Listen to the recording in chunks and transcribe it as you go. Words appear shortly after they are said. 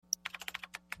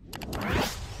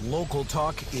Local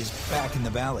talk is back in the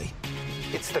Valley.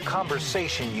 It's the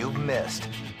conversation you've missed.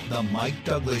 The Mike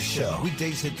Douglas Show.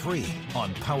 Weekdays at 3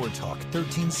 on Power Talk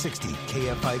 1360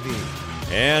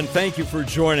 KFIV. And thank you for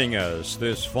joining us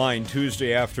this fine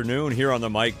Tuesday afternoon here on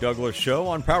the Mike Douglas Show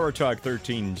on Power Talk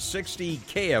 1360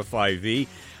 KFIV.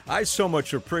 I so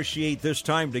much appreciate this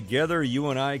time together. You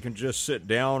and I can just sit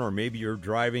down, or maybe you're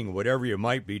driving, whatever you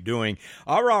might be doing.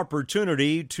 Our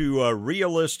opportunity to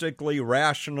realistically,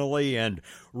 rationally, and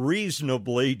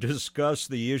reasonably discuss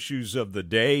the issues of the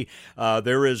day.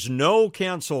 There is no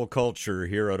cancel culture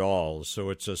here at all, so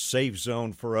it's a safe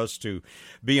zone for us to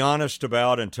be honest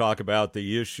about and talk about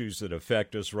the issues that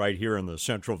affect us right here in the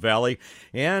Central Valley.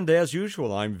 And as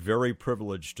usual, I'm very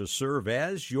privileged to serve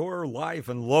as your live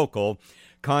and local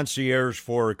concierge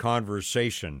for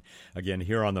conversation, again,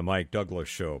 here on the Mike Douglas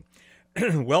Show.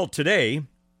 Well, today,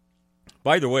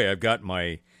 by the way, I've got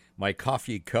my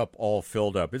coffee cup all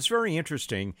filled up. It's very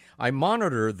interesting. I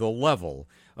monitor the level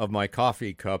of my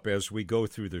coffee cup as we go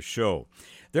through the show.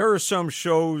 There are some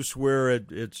shows where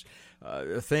things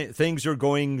are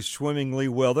going swimmingly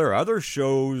well. There are other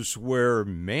shows where,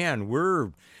 man,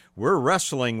 we're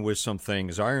wrestling with some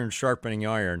things, iron sharpening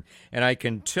iron, and I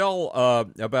can tell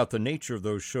about the nature of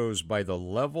those shows by the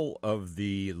level of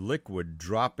the liquid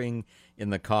dropping in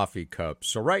the coffee cup.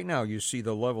 So right now, you see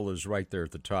the level is right there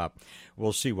at the top.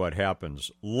 We'll see what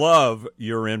happens. Love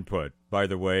your input, by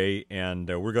the way, and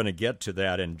we're going to get to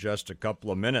that in just a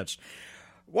couple of minutes.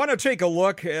 Want to take a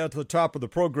look at the top of the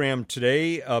program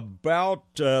today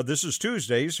about, this is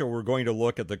Tuesday, so we're going to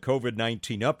look at the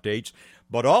COVID-19 updates,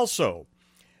 but also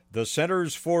the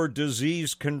Centers for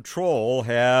Disease Control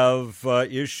have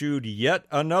issued yet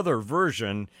another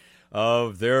version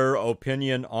of their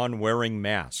opinion on wearing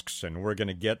masks, and we're going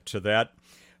to get to that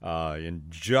in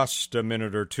just a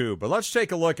minute or two. But let's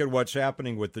take a look at what's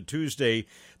happening with the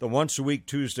once-a-week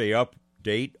Tuesday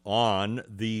update on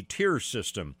the tier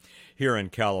system here in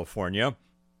California.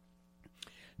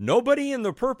 Nobody in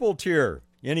the purple tier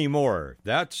anymore.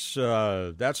 That's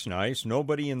nice.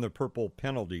 Nobody in the purple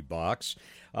penalty box.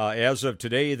 As of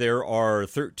today, there are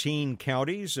 13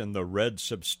 counties in the red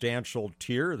substantial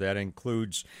tier. That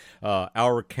includes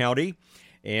our county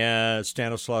and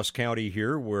Stanislaus County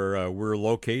here, where we're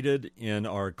located in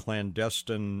our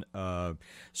clandestine,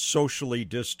 socially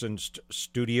distanced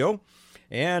studio.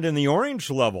 And in the orange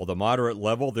level, the moderate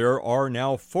level, there are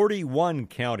now 41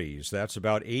 counties. That's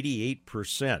about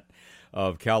 88%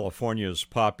 of California's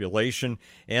population.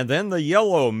 And then the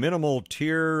yellow minimal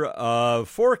tier,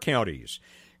 4 counties.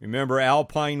 Remember,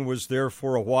 Alpine was there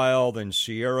for a while, then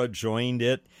Sierra joined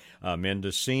it,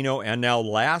 Mendocino, and now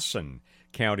Lassen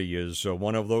County is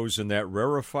one of those in that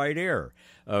rarefied air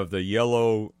of the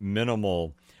yellow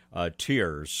minimal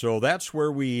tier. So that's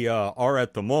where we are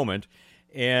at the moment.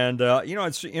 And,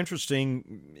 it's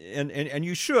interesting, and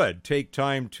you should take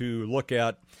time to look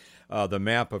at the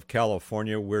map of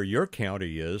California where your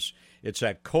county is. It's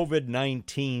at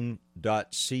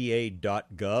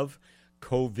covid19.ca.gov.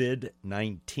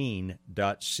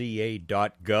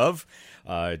 covid19.ca.gov.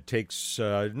 It takes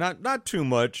not too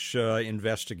much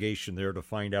investigation there to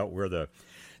find out where the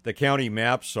county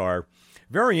maps are.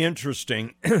 Very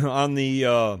interesting. On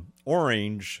the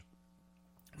orange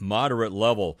moderate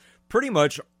level, pretty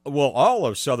much, all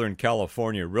of Southern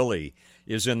California really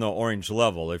is in the orange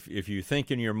level. If you think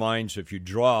in your minds, if you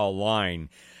draw a line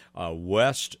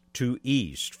west to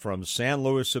east from San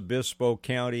Luis Obispo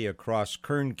County, across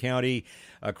Kern County,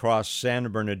 across San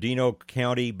Bernardino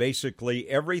County, basically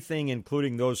everything,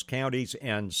 including those counties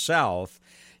and south,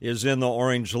 is in the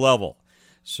orange level.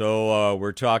 So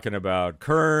we're talking about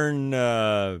Kern,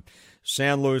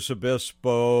 San Luis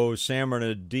Obispo, San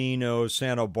Bernardino,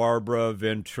 Santa Barbara,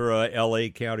 Ventura, L.A.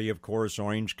 County, of course,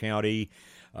 Orange County,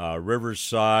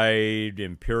 Riverside,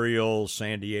 Imperial,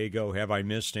 San Diego. Have I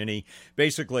missed any?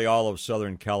 Basically, all of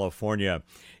Southern California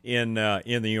in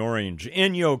the orange.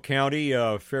 Inyo County,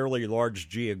 a fairly large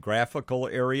geographical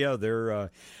area,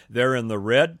 they're in the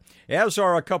red. As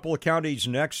are a couple of counties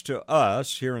next to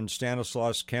us here in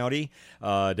Stanislaus County,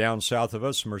 down south of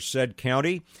us, Merced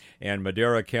County and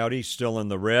Madera County, still in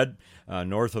the red.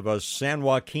 North of us, San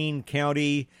Joaquin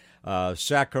County,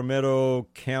 Sacramento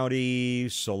County,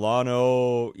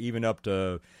 Solano, even up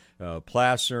to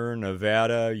Placer,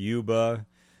 Nevada, Yuba,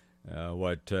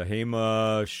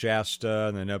 Hema, Shasta,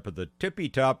 and then up at the tippy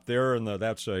top there, and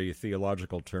that's a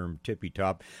theological term, tippy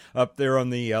top, up there on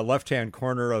the left-hand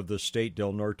corner of the state,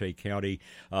 Del Norte County,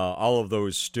 all of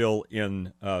those still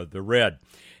in the red.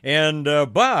 And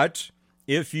but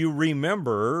if you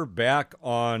remember back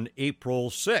on April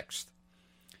 6th,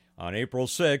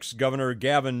 Governor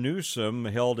Gavin Newsom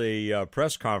held a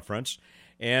press conference,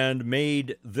 and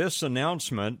made this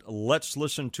announcement. Let's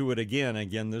listen to it again.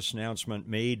 Again, this announcement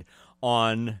made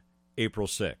on April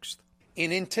 6th.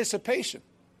 In anticipation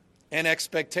and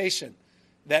expectation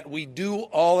that we do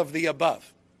all of the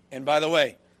above. And by the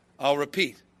way, I'll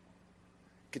repeat,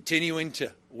 continuing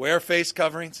to wear face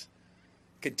coverings,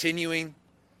 continuing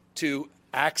to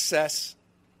access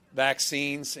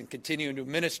vaccines, and continuing to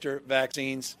administer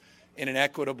vaccines in an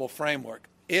equitable framework.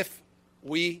 If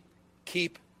we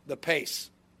keep the pace,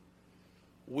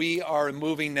 we are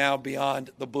moving now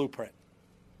beyond the blueprint.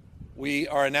 We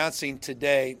are announcing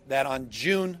today that on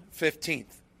June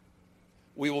 15th,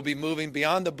 we will be moving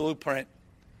beyond the blueprint,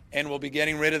 and we'll be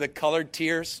getting rid of the colored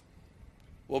tiers.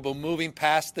 We'll be moving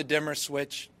past the dimmer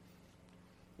switch.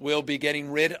 We'll be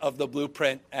getting rid of the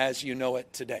blueprint as you know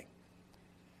it today.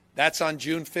 That's on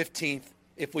June 15th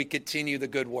if we continue the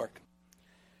good work.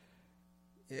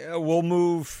 Yeah, we'll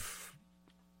move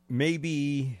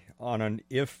maybe on an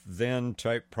if-then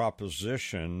type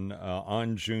proposition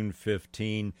on June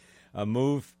 15,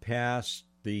 move past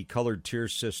the colored tier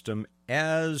system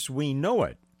as we know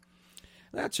it.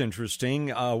 That's interesting.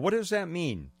 What does that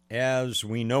mean, as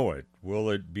we know it? Will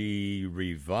it be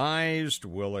revised?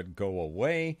 Will it go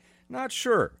away? Not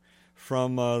sure.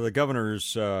 From the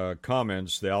governor's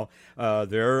comments,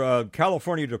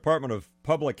 California Department of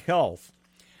Public Health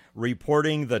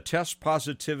reporting the test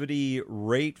positivity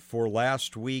rate for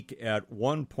last week at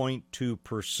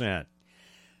 1.2%.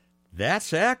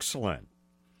 That's excellent.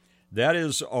 That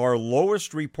is our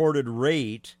lowest reported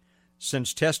rate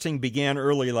since testing began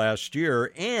early last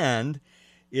year, and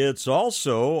it's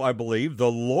also, I believe,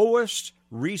 the lowest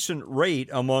recent rate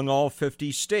among all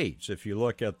 50 states, if you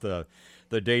look at the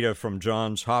data from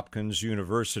Johns Hopkins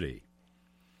University.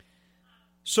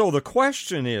 So the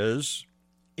question is,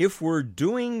 if we're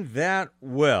doing that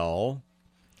well,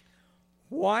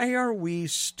 why are we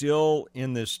still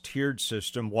in this tiered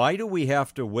system? Why do we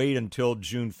have to wait until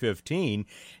June 15?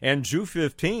 And June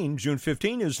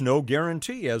 15 is no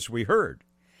guarantee, as we heard.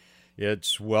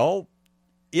 It's, well,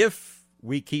 if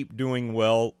we keep doing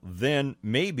well, then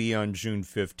maybe on June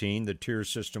 15 the tier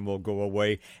system will go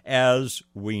away as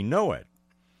we know it.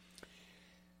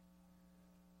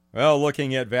 Well,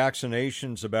 looking at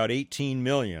vaccinations, about 18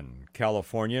 million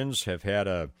Californians have had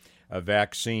a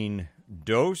vaccine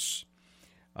dose.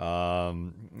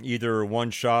 Either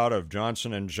one shot of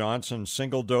Johnson & Johnson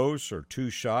single dose or two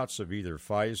shots of either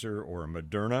Pfizer or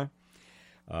Moderna.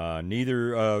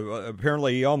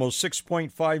 Apparently almost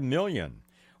 6.5 million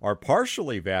are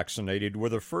partially vaccinated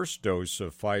with a first dose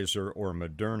of Pfizer or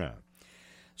Moderna.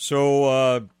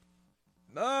 So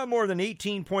more than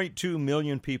 18.2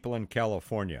 million people in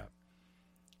California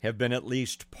have been at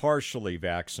least partially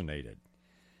vaccinated.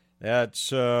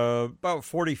 That's about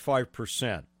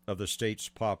 45% of the state's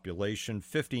population,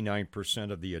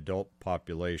 59% of the adult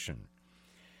population.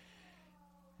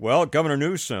 Well, Governor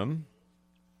Newsom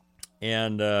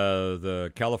and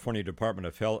the California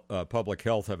Department of Public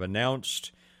Health have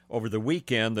announced over the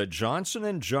weekend that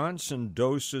Johnson & Johnson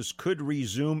doses could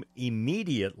resume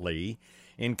immediately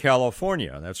in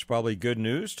California. That's probably good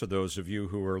news to those of you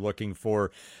who are looking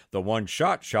for the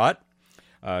one-shot.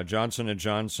 Johnson &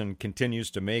 Johnson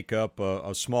continues to make up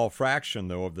a small fraction,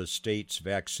 though, of the state's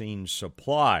vaccine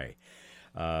supply.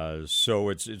 So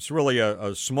it's really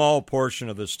a small portion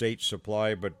of the state's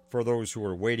supply, but for those who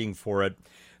are waiting for it,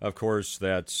 of course,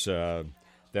 that's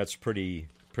pretty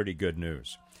good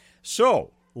news.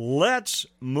 So let's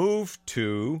move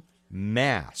to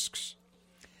masks.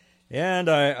 And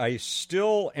I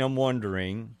still am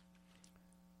wondering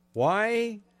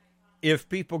why, if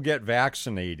people get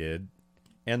vaccinated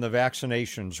and the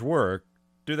vaccinations work,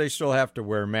 do they still have to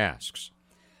wear masks?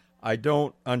 I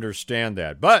don't understand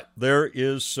that. But there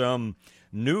is some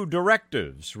new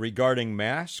directives regarding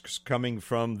masks coming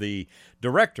from the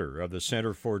director of the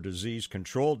Center for Disease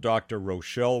Control, Dr.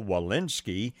 Rochelle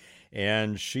Walensky,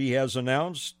 and she has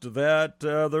announced that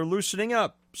they're loosening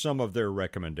up some of their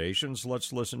recommendations.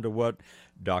 Let's listen to what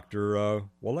Dr.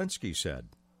 Walensky said.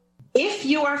 If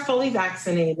you are fully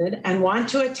vaccinated and want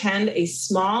to attend a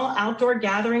small outdoor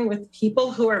gathering with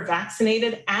people who are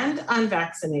vaccinated and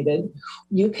unvaccinated,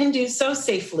 you can do so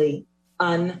safely,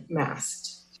 unmasked.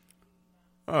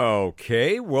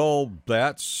 Okay, well,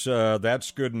 that's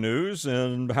good news.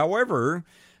 And however,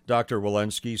 Dr.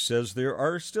 Walensky says there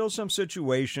are still some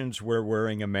situations where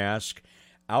wearing a mask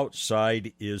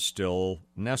outside is still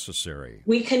necessary.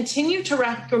 We continue to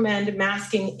recommend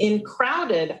masking in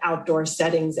crowded outdoor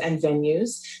settings and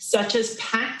venues, such as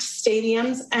packed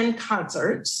stadiums and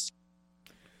concerts.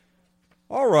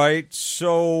 All right,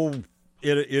 so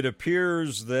it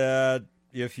appears that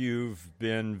if you've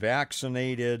been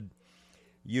vaccinated,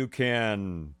 You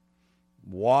can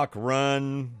walk,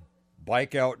 run,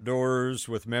 bike outdoors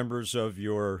with members of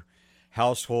your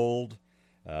household.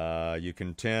 You can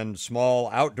attend small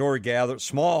outdoor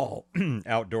gatherings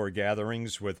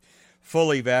with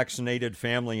fully vaccinated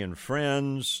family and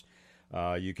friends.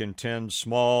 You can attend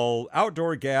small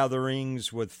outdoor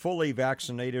gatherings with fully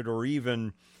vaccinated or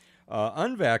even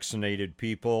unvaccinated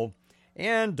people,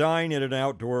 and dine at an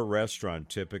outdoor restaurant,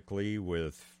 typically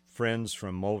with friends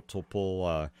from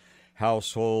multiple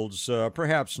households.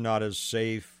 Perhaps not as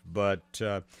safe, but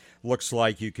looks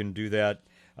like you can do that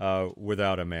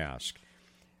without a mask.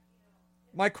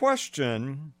 My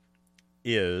question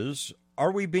is,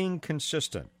 are we being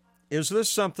consistent? Is this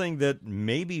something that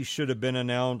maybe should have been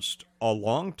announced a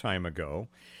long time ago?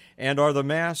 And are the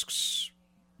masks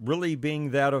really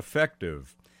being that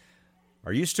effective?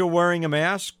 Are you still wearing a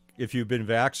mask if you've been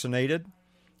vaccinated?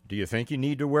 Do you think you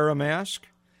need to wear a mask?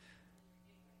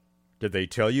 Did they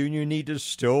tell you you need to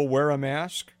still wear a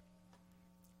mask?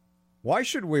 Why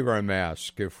should we wear a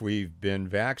mask if we've been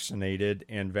vaccinated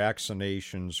and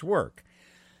vaccinations work?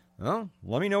 Well,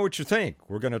 let me know what you think.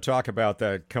 We're going to talk about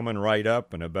that coming right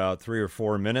up in about 3 or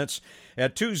 4 minutes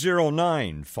at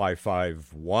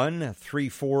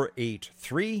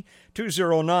 209-551-3483,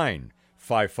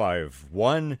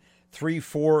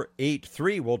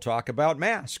 209-551-3483. We'll talk about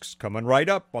masks coming right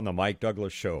up on the Mike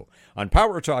Douglas Show on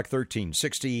Power Talk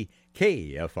 1360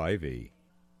 KFIV.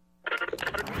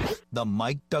 The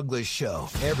Mike Douglas Show,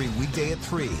 every weekday at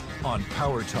 3 on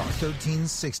Power Talk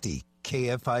 1360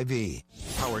 KFIV.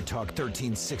 Power Talk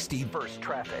 1360 First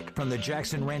Traffic from the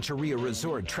Jackson Rancheria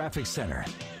Resort Traffic Center.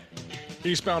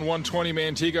 Eastbound 120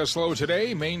 Manteca slow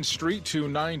today, Main Street to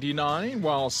 99,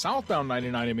 while southbound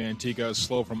 99 in Manteca is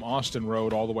slow from Austin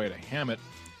Road all the way to Hammett.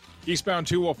 Eastbound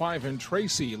 205 in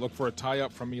Tracy, look for a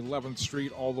tie-up from 11th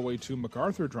Street all the way to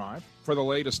MacArthur Drive. For the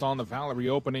latest on the Valley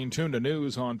reopening, tune to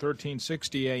news on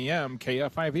 1360 AM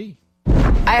KFIV.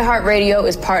 iHeartRadio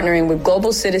is partnering with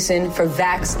Global Citizen for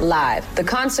Vax Live, the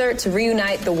concert to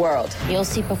reunite the world. You'll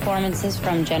see performances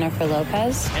from Jennifer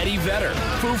Lopez, Eddie Vedder,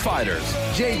 Foo Fighters,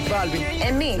 J Balvin,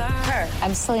 and me, her.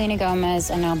 I'm Selena Gomez,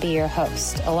 and I'll be your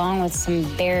host, along with some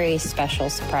very special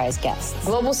surprise guests.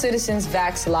 Global Citizen's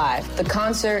Vax Live, the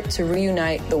concert to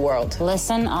reunite the world.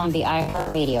 Listen on the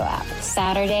iHeartRadio app,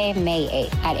 Saturday, May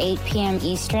 8th at 8 p.m.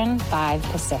 Eastern, 5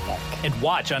 Pacific. and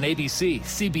watch on ABC,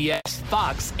 CBS,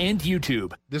 Fox, and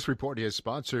YouTube. This report is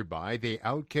sponsored by the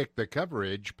Outkick the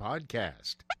Coverage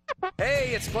podcast.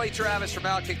 Hey, it's Clay Travis from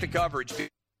Outkick the Coverage. The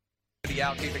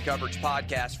Outkick the Coverage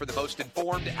podcast for the most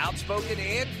informed, outspoken,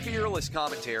 and fearless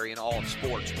commentary in all of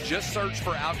sports. Just search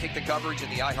for Outkick the Coverage in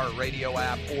the iHeartRadio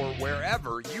app or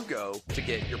wherever you go to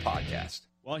get your podcast.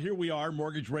 Well, here we are.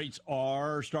 Mortgage rates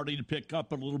are starting to pick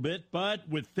up a little bit, but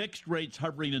with fixed rates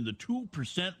hovering in the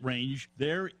 2% range,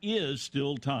 there is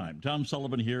still time. Tom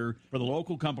Sullivan here for the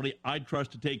local company I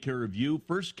trust to take care of you.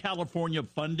 First California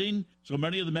Funding. So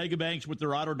many of the mega banks with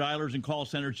their auto dialers and call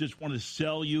centers just want to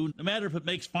sell you. No matter if it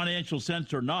makes financial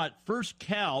sense or not, First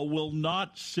Cal will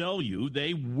not sell you.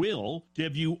 They will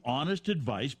give you honest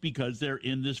advice because they're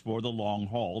in this for the long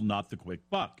haul, not the quick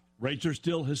buck. Rates are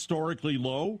still historically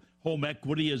low. Home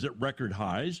equity is at record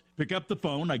highs. Pick up the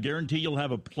phone. I guarantee you'll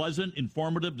have a pleasant,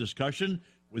 informative discussion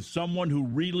with someone who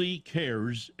really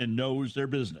cares and knows their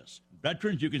business.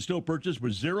 Veterans, you can still purchase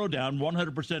with zero down,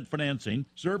 100% financing.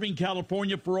 Serving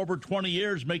California for over 20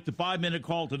 years. Make the 5-minute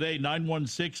call today,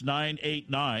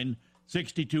 916-989-6222,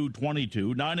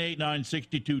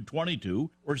 989-6222,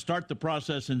 or start the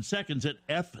process in seconds at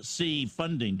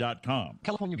fcfunding.com.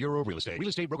 California Bureau of Real Estate. Real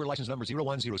estate broker license number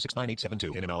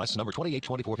 010698872. NMLS number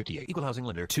 282458. Equal housing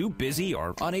lender. Too busy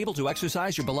or unable to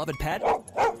exercise your beloved pet?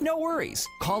 No worries.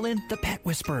 Call in the Pet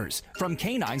Whisperers from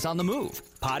Canines on the Move.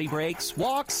 Potty breaks,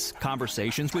 walks,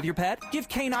 conversations with your pet? Give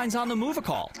Canines on the Move a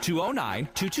call.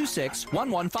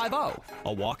 209-226-1150.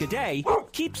 A walk a day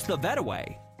keeps the vet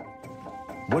away.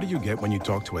 What do you get when you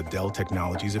talk to a Dell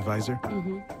Technologies advisor?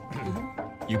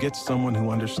 You get someone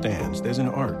who understands there's an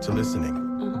art to listening.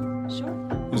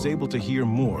 Who's able to hear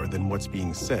more than what's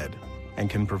being said and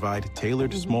can provide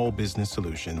tailored small business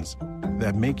solutions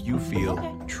that make you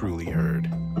feel truly heard.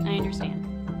 I understand.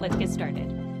 Let's get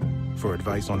started. For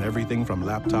advice on everything from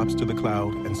laptops to the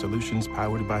cloud and solutions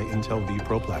powered by Intel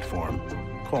vPro platform,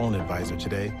 call an advisor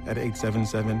today at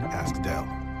 877-ASK-DELL.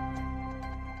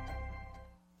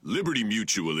 Liberty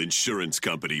Mutual Insurance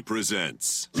Company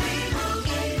presents and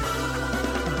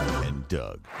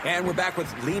Doug. And we're back with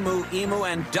Limu, Emu,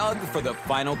 and Doug for the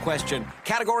final question.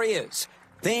 Category is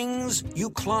things you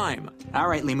climb. All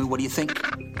right, Limu, what do you think?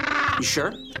 You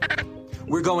sure?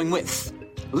 We're going with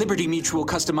Liberty Mutual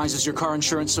customizes your car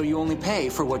insurance so you only pay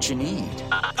for what you need.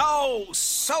 Oh,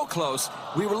 so close.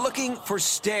 We were looking for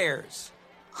stairs.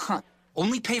 Huh.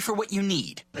 Only pay for what you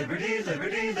need. Liberty,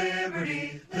 liberty,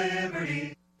 liberty,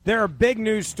 liberty. There are big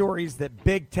news stories that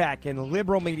big tech and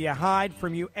liberal media hide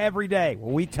from you every day.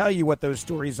 Well, we tell you what those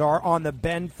stories are on the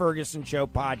Ben Ferguson Show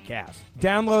podcast.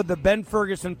 Download the Ben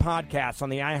Ferguson podcast on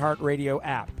the iHeartRadio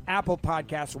app, Apple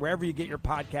Podcasts, wherever you get your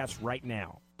podcasts right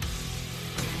now.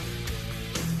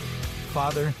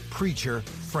 Father, preacher,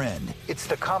 friend. It's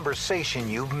the conversation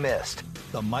you've missed.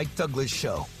 The Mike Douglas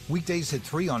Show. Weekdays at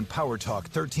 3 on Power Talk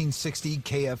 1360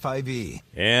 KFIV.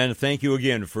 And thank you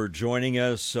again for joining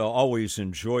us. Always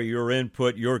enjoy your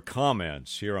input, your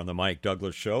comments here on the Mike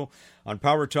Douglas Show. On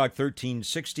Power Talk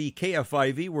 1360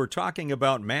 KFIV, we're talking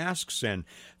about masks and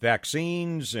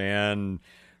vaccines, and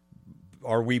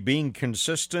are we being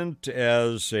consistent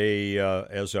as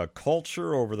a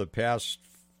culture over the past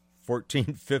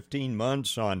 14, 15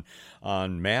 months on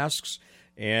masks?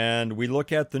 And we look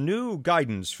at the new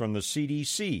guidance from the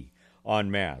CDC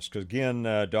on masks. Again,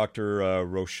 Dr.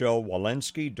 Rochelle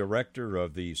Walensky, director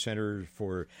of the Center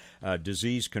for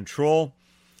Disease Control,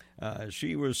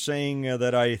 she was saying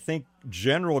that I think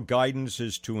general guidance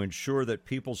is to ensure that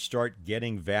people start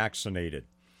getting vaccinated.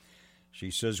 She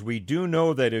says, we do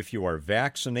know that if you are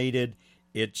vaccinated,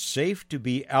 it's safe to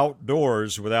be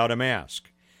outdoors without a mask.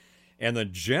 And the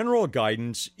general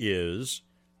guidance is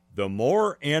the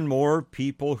more and more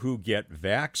people who get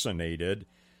vaccinated,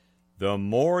 the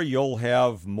more you'll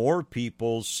have more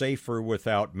people safer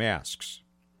without masks.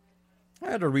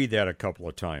 I had to read that a couple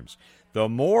of times. The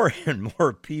more and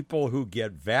more people who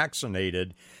get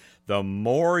vaccinated, the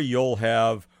more you'll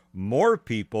have more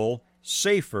people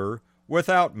safer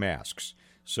without masks.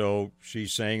 So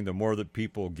she's saying the more that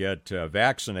people get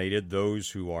vaccinated,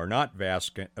 those who are not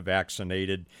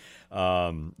vaccinated,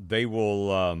 they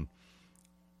will...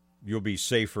 you'll be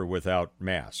safer without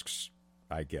masks,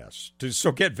 I guess.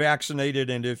 So get vaccinated,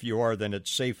 and if you are, then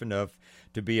it's safe enough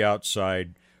to be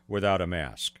outside without a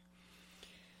mask.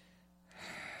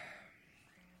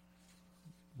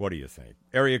 What do you think?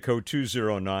 Area code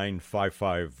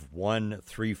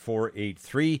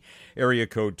 209-551-3483. Area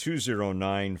code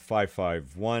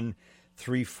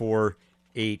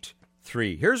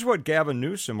 209-551-3483. Here's what Gavin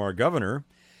Newsom, our governor,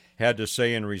 had to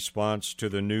say in response to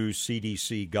the new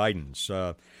CDC guidance.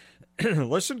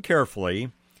 Listen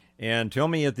carefully and tell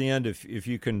me at the end if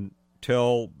you can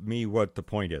tell me what the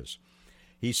point is.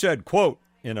 He said, quote,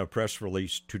 in a press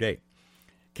release today,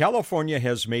 California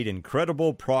has made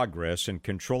incredible progress in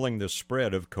controlling the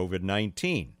spread of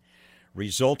COVID-19,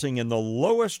 resulting in the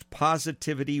lowest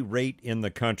positivity rate in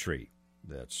the country.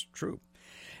 That's true.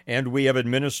 And we have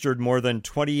administered more than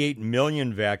 28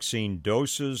 million vaccine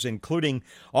doses, including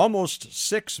almost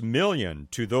 6 million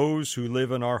to those who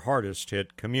live in our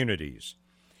hardest-hit communities.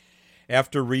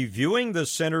 After reviewing the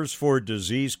Centers for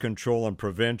Disease Control and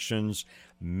Prevention's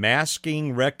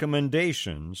masking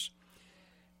recommendations,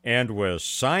 and with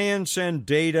science and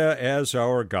data as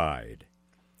our guide,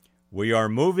 we are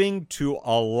moving to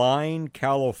align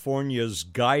California's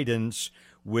guidance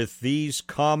with these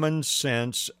common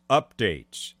sense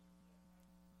updates.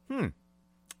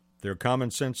 They're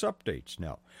common sense updates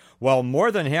now. While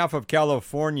more than half of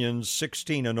Californians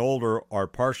 16 and older are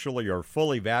partially or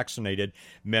fully vaccinated,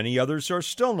 many others are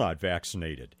still not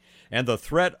vaccinated, and the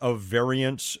threat of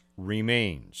variants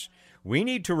remains. We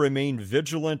need to remain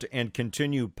vigilant and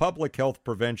continue public health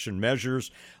prevention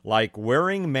measures like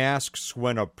wearing masks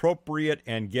when appropriate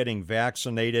and getting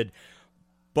vaccinated,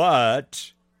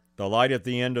 but the light at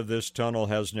the end of this tunnel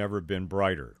has never been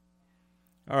brighter.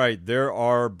 All right, there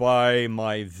are, by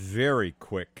my very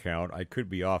quick count, I could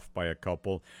be off by a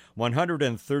couple,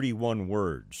 131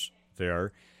 words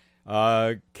there.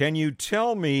 Can you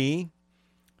tell me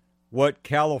what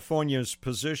California's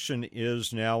position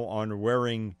is now on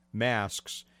wearing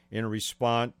masks in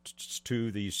response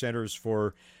to the Centers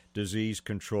for Disease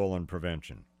Control and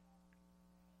Prevention?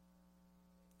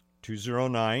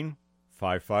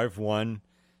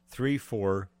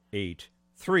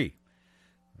 209-551-3483.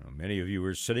 Many of you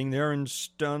are sitting there in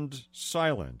stunned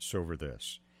silence over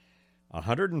this.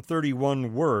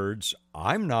 131 words,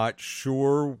 I'm not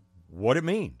sure what it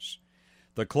means.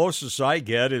 The closest I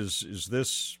get is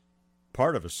this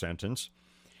part of a sentence.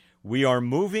 We are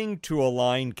moving to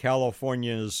align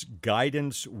California's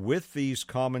guidance with these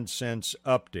common sense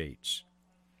updates.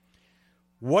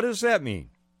 What does that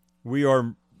mean? We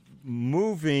are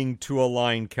moving to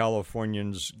align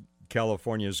California's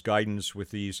guidance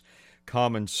with these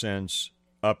common sense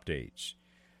updates.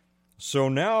 So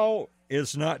now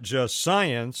it's not just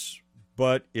science,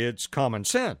 but it's common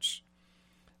sense.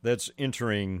 that's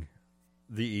entering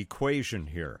the equation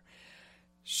here.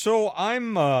 So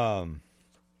I'm,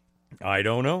 I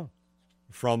don't know.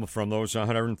 From those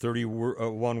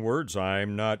 131 words,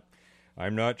 I'm not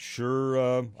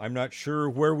sure. I'm not sure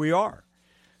where we are.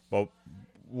 But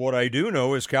what I do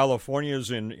know is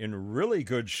California's in really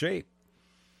good shape.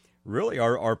 Really,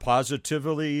 our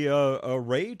positivity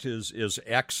rate is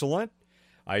excellent.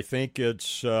 I think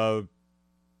it's,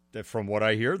 from what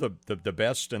I hear, the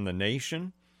best in the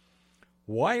nation.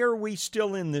 Why are we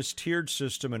still in this tiered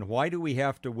system, and why do we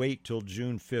have to wait till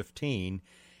June 15,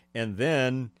 and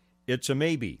then it's a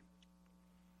maybe?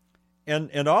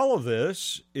 And all of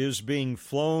this is being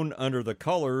flown under the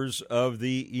colors of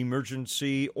the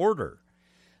emergency order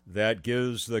that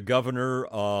gives the governor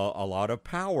a lot of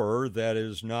power that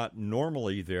is not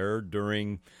normally there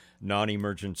during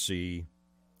non-emergency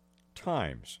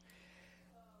times.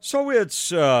 So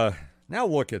it's, now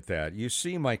look at that. You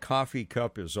see my coffee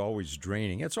cup is always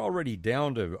draining. It's already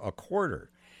down to a quarter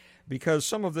because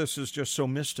some of this is just so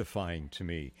mystifying to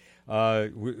me.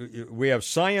 We have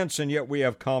science and yet we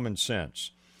have common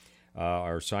sense.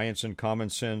 Are science and common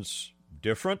sense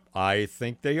different? I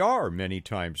think they are many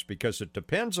times because it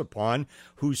depends upon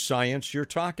whose science you're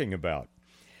talking about.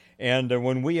 And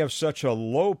when we have such a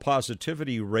low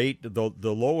positivity rate, the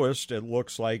lowest, it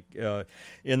looks like,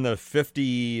 in the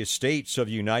 50 states of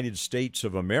the United States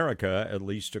of America, at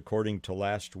least according to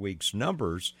last week's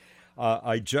numbers,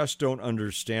 I just don't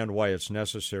understand why it's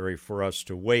necessary for us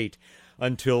to wait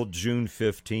until June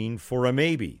 15 for a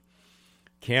maybe.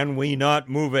 Can we not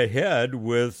move ahead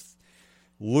with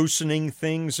loosening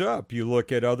things up? You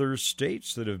look at other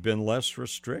states that have been less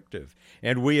restrictive,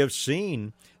 and we have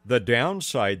seen the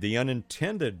downside, the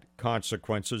unintended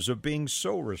consequences of being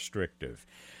so restrictive.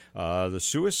 The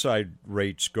suicide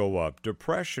rates go up,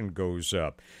 depression goes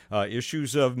up,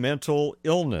 issues of mental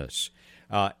illness,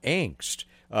 angst,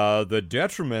 the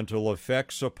detrimental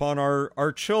effects upon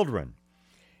our children.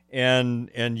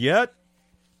 And yet,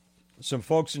 some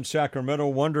folks in Sacramento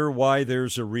wonder why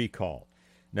there's a recall.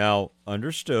 Now,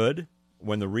 understood,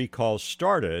 when the recall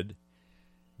started,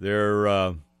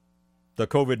 the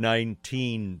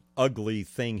COVID-19 ugly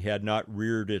thing had not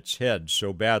reared its head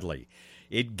so badly.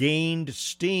 It gained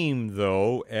steam,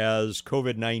 though, as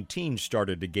COVID-19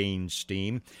 started to gain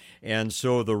steam, and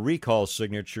so the recall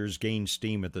signatures gained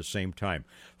steam at the same time.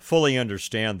 Fully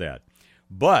understand that.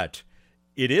 But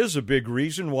it is a big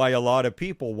reason why a lot of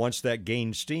people, once that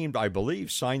gained steam, I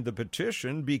believe, signed the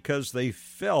petition because they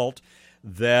felt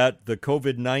that the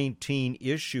COVID-19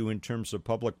 issue in terms of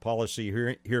public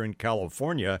policy here in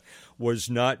California was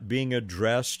not being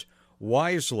addressed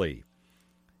wisely,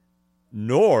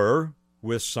 nor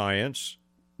with science,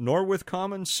 nor with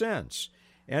common sense.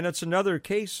 And it's another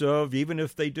case of, even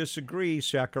if they disagree,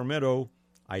 Sacramento,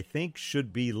 I think,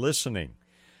 should be listening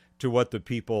to what the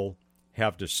people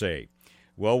have to say.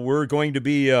 Well, we're going to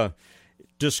be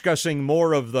discussing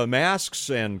more of the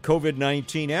masks and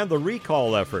COVID-19 and the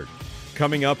recall effort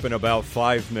coming up in about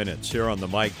 5 minutes here on the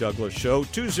Mike Douglas Show.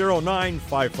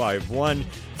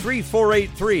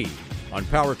 209-551-3483 on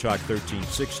Power Talk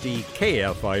 1360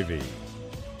 KFIV.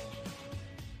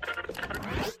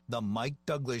 The Mike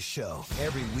Douglas Show,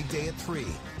 every weekday at 3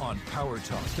 on Power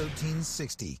Talk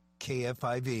 1360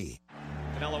 KFIV.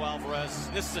 Canelo Alvarez,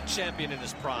 this is a champion in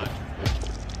his prime.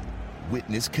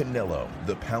 Witness Canelo,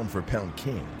 the pound-for-pound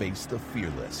king, face the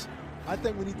fearless. I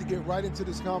think we need to get right into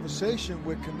this conversation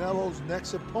with Canelo's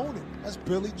next opponent. That's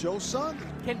Billy Joe Saunders.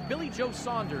 Can Billy Joe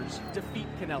Saunders defeat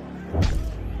Canelo?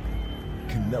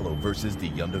 Canelo versus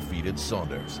the undefeated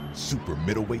Saunders. Super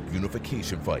middleweight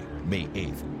unification fight, May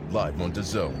 8th, live on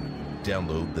DAZN.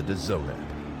 Download the DAZN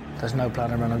app. There's no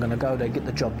plan around. I'm going to go there, get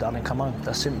the job done, and come home.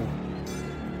 That's simple.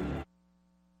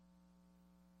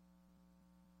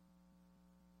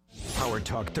 Power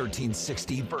Talk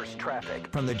 1360 Burst Traffic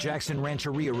from the Jackson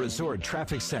Rancheria Resort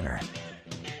Traffic Center.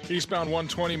 Eastbound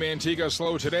 120 Manteca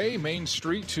slow today, Main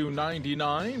Street to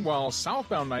 99, while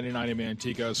southbound 99 in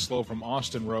Manteca is slow from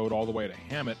Austin Road all the way to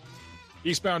Hammett.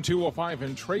 Eastbound 205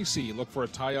 in Tracy, look for a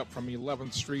tie-up from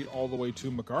 11th Street all the way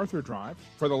to MacArthur Drive.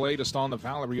 For the latest on the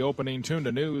Valley reopening, tune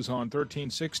to news on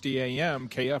 1360 AM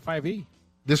KFIV.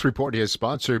 This report is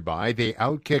sponsored by the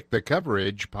Outkick the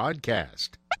Coverage podcast.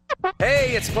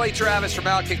 Hey, it's Clay Travis from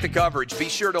Outkick the Coverage. Be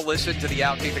sure to listen to the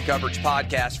Outkick the Coverage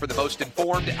podcast for the most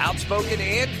informed, outspoken,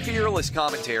 and fearless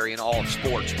commentary in all of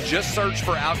sports. Just search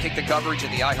for Outkick the Coverage in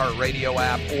the iHeartRadio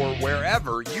app or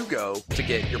wherever you go to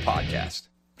get your podcast.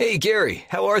 Hey, Gary,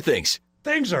 how are things?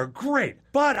 Things are great,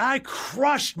 but I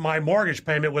crushed my mortgage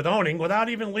payment with owning without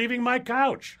even leaving my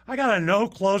couch. I got a no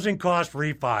closing cost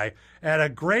refi at a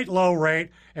great low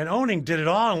rate, and owning did it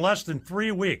all in less than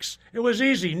 3 weeks. It was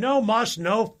easy, no muss,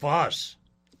 no fuss.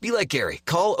 Be like Gary.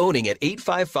 Call owning at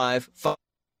 855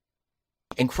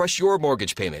 and crush your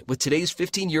mortgage payment with today's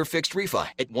 15-year fixed refi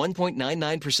at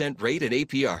 1.99% rate and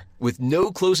APR with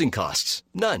no closing costs.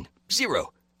 None.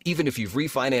 Zero. Even if you've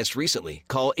refinanced recently,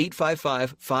 call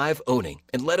 855-5-OWNING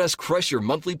and let us crush your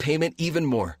monthly payment even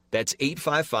more. That's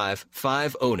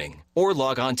 855-5-OWNING or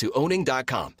log on to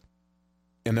owning.com.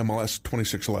 NMLS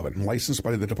 2611, licensed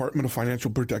by the Department of Financial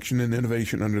Protection and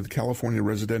Innovation under the California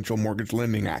Residential Mortgage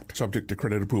Lending Act, subject to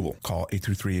credit approval. Call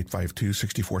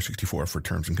 833-852-6464 for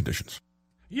terms and conditions.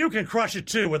 You can crush it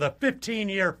too with a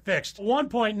 15-year fixed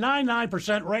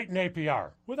 1.99% rate and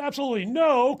APR with absolutely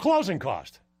no closing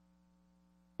cost.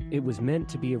 It was meant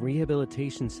to be a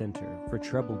rehabilitation center for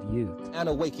troubled youth.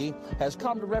 Anna Wakey has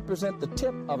come to represent the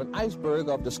tip of an iceberg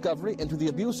of discovery into the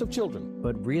abuse of children.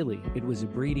 But really, it was a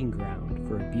breeding ground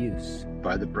for abuse.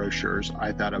 By the brochures,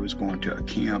 I thought I was going to a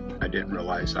camp. I didn't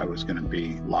realize I was going to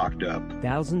be locked up.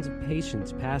 Thousands of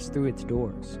patients passed through its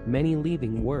doors, many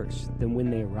leaving worse than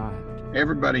when they arrived.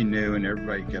 Everybody knew and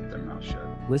everybody kept their mouth shut.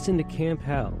 Listen to Camp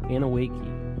Hell, Anna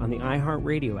Wakey on the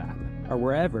iHeartRadio app or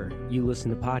wherever you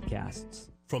listen to podcasts.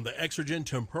 From the Exergen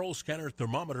Temporal Scanner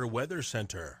Thermometer Weather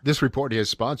Center. This report is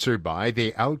sponsored by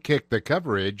the Outkick the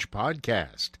Coverage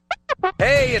podcast.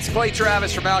 Hey, it's Clay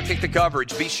Travis from Outkick the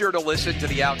Coverage. Be sure to listen to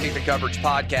the Outkick the Coverage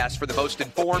podcast for the most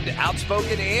informed,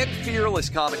 outspoken, and fearless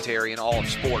commentary in all of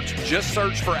sports. Just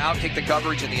search for Outkick the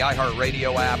Coverage in the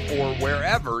iHeartRadio app or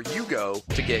wherever you go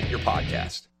to get your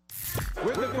podcast.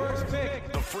 With the first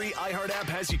pick, the free iHeart app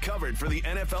has you covered for the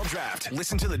NFL Draft.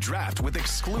 Listen to the draft with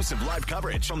exclusive live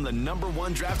coverage from the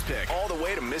 #1 draft pick all the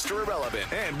way to Mr. Irrelevant.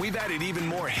 And we've added even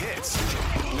more hits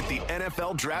with the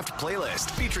NFL Draft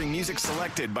playlist, featuring music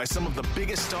selected by some of the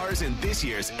biggest stars in this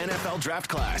year's NFL Draft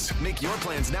class. Make your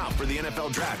plans now for the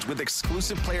NFL Draft with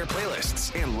exclusive player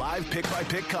playlists and live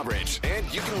pick-by-pick coverage. And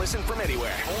you can listen from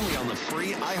anywhere, only on the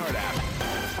free iHeart app.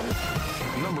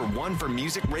 #1 for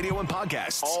music, radio, and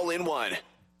podcasts, all in one.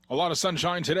 A lot of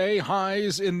sunshine today,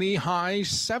 highs in the high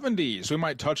 70s. We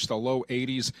might touch the low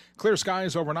 80s. Clear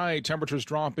skies overnight, temperatures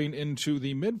dropping into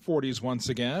the mid-40s once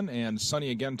again, and sunny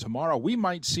again tomorrow. We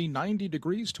might see 90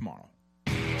 degrees tomorrow.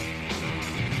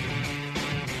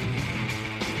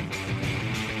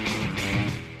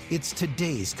 It's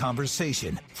today's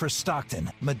conversation for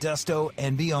Stockton, Modesto,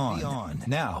 and beyond.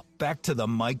 Now, back to the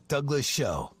Mike Douglas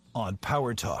Show on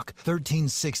Power Talk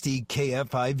 1360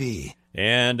 KFIV.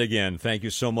 And again, thank you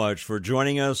so much for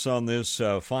joining us on this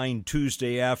fine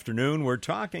Tuesday afternoon. We're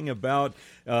talking about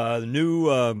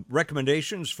new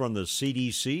recommendations from the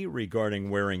CDC regarding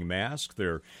wearing masks.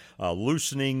 They're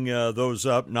loosening those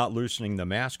up, not loosening the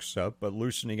masks up, but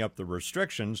loosening up the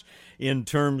restrictions in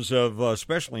terms of,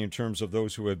 especially in terms of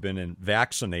those who have been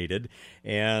vaccinated,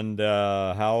 and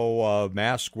how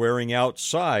mask wearing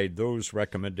outside, those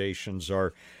recommendations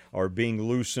are being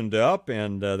loosened up,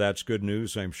 and that's good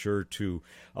news, I'm sure, to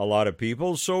a lot of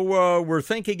people. So we're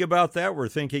thinking about that. We're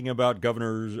thinking about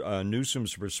Governor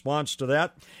Newsom's response to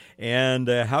that, and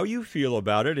how you feel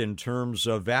about it in terms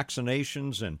of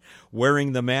vaccinations and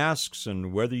wearing the masks,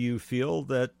 and whether you feel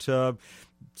that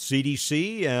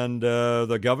CDC and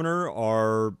the governor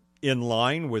are in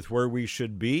line with where we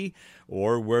should be,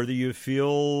 or whether you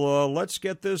feel, let's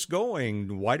get this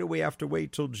going. Why do we have to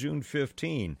wait till June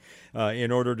 15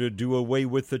 in order to do away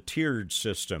with the tiered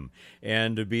system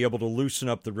and to be able to loosen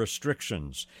up the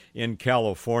restrictions in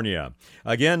California?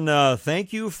 Again,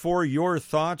 thank you for your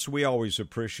thoughts. We always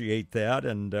appreciate that.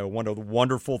 And one of the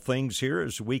wonderful things here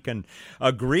is we can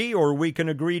agree, or we can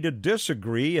agree to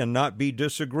disagree and not be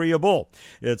disagreeable.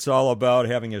 It's all about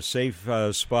having a safe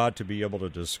spot to be able to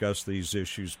discuss these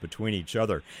issues between each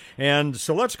other. And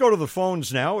so let's go to the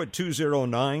phones now at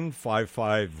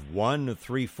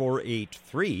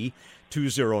 209-551-3483,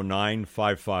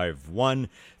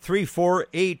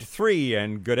 209-551-3483.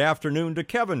 And good afternoon to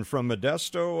Kevin from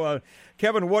Modesto.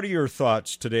 Kevin, what are your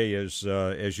thoughts today as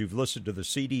you've listened to the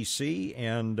CDC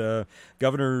and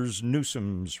Governor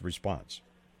Newsom's response?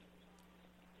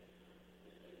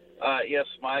 Yes,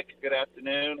 Mike, good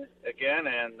afternoon again.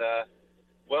 And,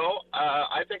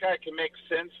 I think I can make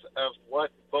sense of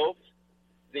what both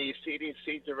the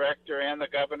CDC director and the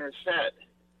governor said.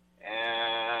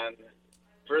 And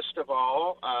first of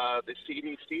all, the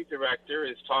CDC director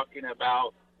is talking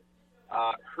about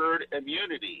herd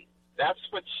immunity. That's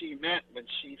what she meant when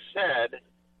she said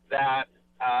that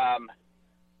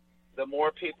the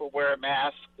more people wear a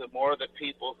mask, the more the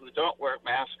people who don't wear a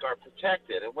mask are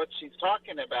protected. And what she's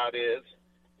talking about is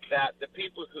that the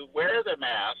people who wear the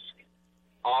mask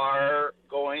are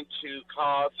going to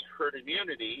cause herd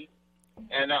immunity,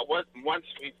 and that once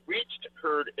we've reached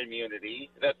herd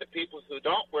immunity, that the people who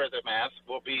don't wear the mask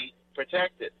will be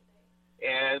protected.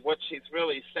 And what she's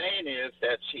really saying is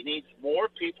that she needs more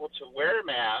people to wear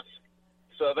masks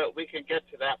so that we can get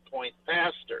to that point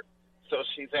faster. So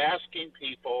she's asking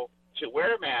people to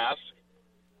wear masks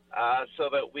so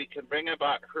that we can bring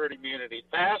about herd immunity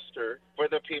faster for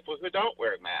the people who don't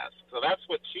wear masks. So that's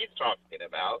what she's talking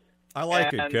about. I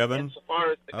like it, Kevin.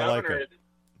 Insofar as the governor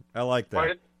I like that.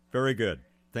 Pardon? Very good.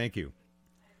 Thank you.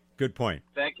 Good point.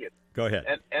 Thank you. Go ahead.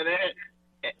 And then,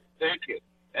 thank you.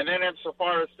 And then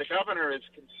insofar as the governor is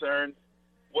concerned,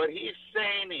 what he's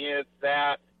saying is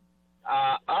that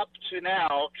up to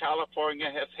now,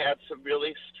 California has had some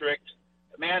really strict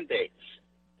mandates.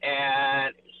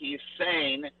 And he's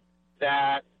saying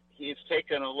that he's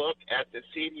taken a look at the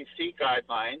CDC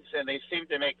guidelines, and they seem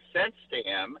to make sense to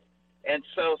him. And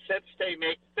so since they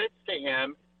make sense to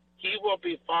him, he will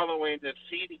be following the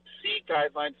CDC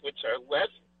guidelines, which are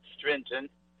less stringent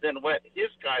than what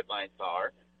his guidelines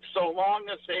are, so long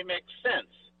as they make sense.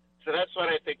 So that's what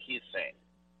I think he's saying.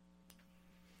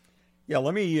 Yeah,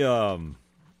 let me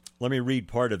read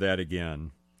part of that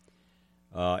again.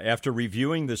 After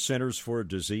reviewing the Centers for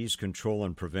Disease Control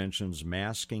and Prevention's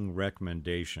masking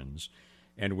recommendations,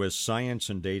 and with science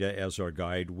and data as our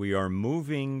guide, we are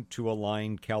moving to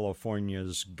align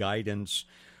California's guidance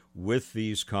with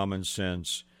these common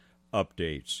sense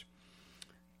updates.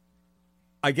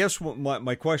 I guess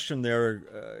my question there,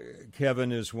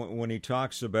 Kevin, is when he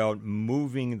talks about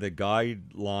moving the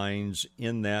guidelines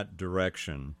in that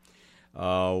direction,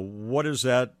 what does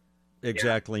that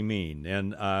exactly mean?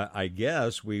 And I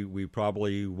guess we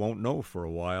probably won't know for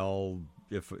a while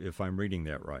if I'm reading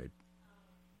that right.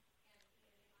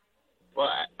 Well,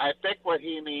 I think what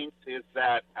he means is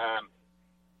that,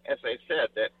 as I said,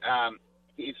 that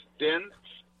he's been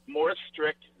more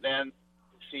strict than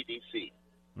the CDC.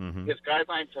 Mm-hmm. His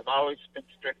guidelines have always been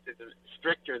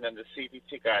stricter than the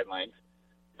CDC guidelines,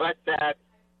 but that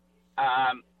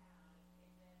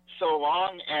so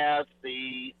long as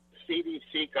the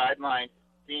CDC guidelines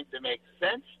seem to make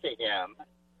sense to him,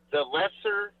 so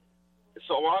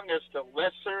long as the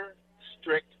less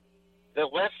strict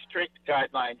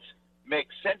guidelines make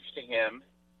sense to him,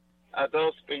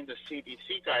 those being the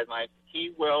CDC guidelines,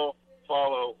 he will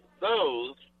follow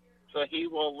those, so he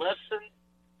will lessen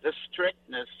the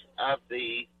strictness of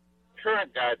the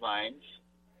current guidelines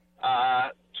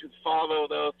to follow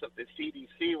those of the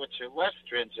CDC, which are less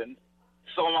stringent,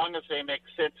 so long as they make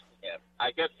sense to him.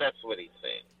 I guess that's what he's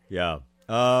saying. Yeah.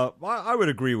 I would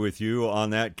agree with you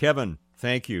on that. Kevin,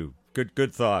 thank you.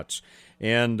 Good thoughts.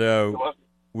 And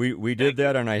we did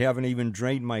that, and I haven't even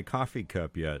drained my coffee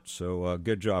cup yet, so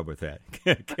good job with that.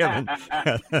 Kevin,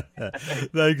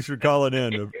 thanks for calling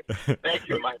in. Thank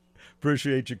you, Mike.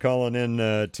 Appreciate you calling in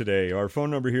today. Our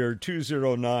phone number here,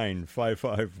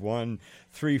 209-551-3483,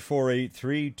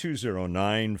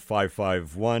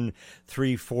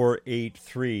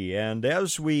 209-551-3483. And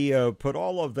as we put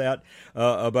all of that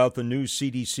about the new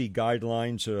CDC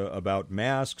guidelines about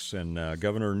masks and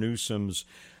Governor Newsom's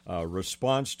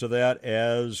response to that,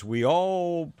 as we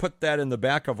all put that in the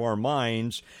back of our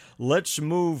minds, let's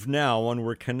move now, and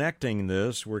we're connecting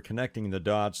the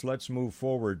dots, let's move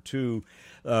forward to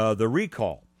the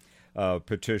recall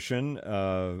petition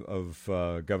of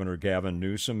Governor Gavin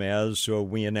Newsom, as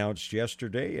we announced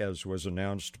yesterday, as was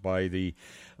announced by the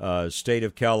state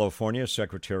of California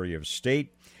Secretary of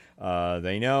State.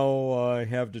 They now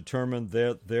have determined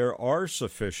that there are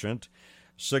sufficient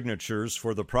signatures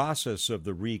for the process of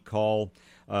the recall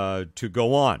to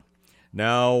go on.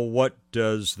 Now, what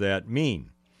does that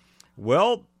mean?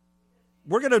 Well,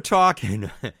 we're going to talk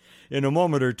in a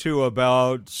moment or two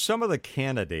about some of the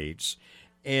candidates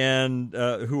and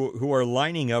who are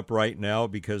lining up right now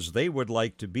because they would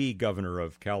like to be governor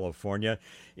of California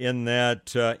in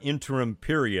that interim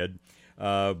period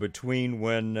between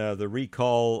when the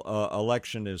recall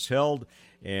election is held.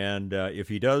 And if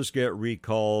he does get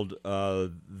recalled,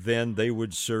 then they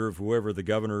would serve, whoever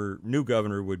the new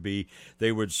governor would be,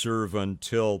 they would serve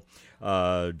until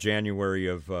January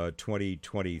of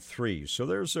 2023. So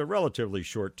there's a relatively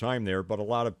short time there, but a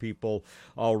lot of people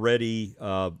already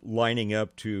lining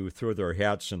up to throw their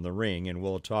hats in the ring, and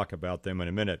we'll talk about them in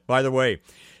a minute. By the way,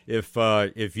 if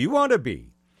you want to be,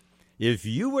 if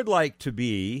you would like to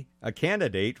be a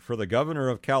candidate for the governor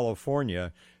of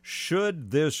California,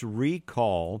 should this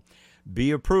recall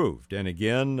be approved, and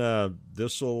again,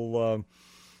 this will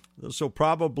This will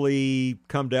probably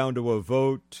come down to a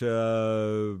vote,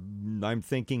 I'm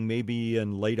thinking maybe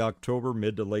in late October,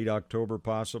 mid to late October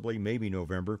possibly, maybe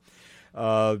November.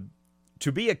 To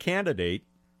be a candidate,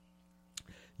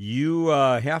 you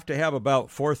have to have about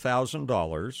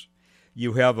 $4,000.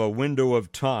 You have a window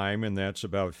of time, and that's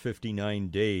about 59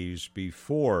 days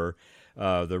before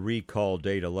the recall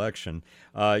date election.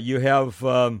 You have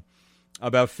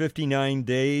about 59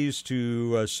 days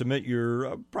to submit your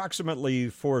approximately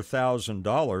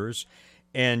 $4,000,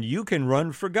 and you can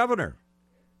run for governor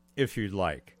if you'd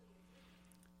like.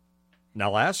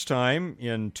 Now, last time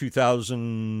in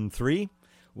 2003,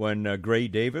 when Gray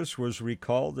Davis was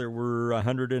recalled, there were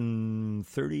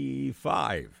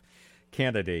 135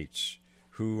 candidates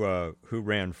who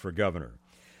ran for governor.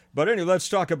 But anyway, let's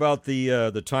talk about the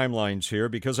timelines here,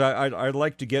 because I'd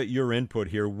like to get your input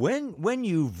here. When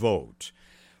you vote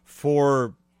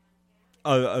for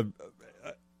an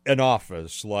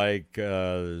office like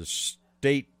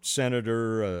state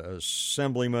senator,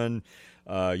 assemblyman,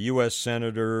 U.S.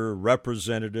 senator,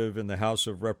 representative in the House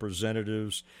of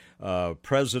Representatives,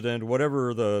 president,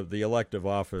 whatever the elective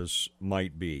office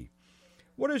might be,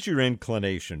 what is your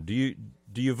inclination? Do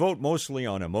you vote mostly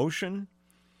on emotion?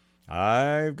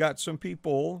 I've got some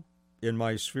people in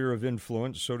my sphere of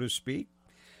influence, so to speak,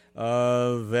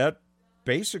 that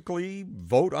basically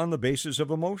vote on the basis of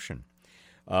emotion.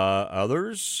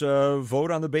 Others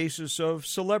vote on the basis of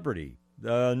celebrity,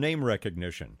 name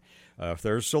recognition. If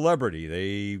they're a celebrity,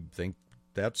 they think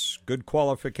that's good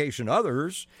qualification.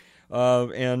 Others,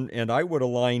 and I would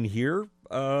align here,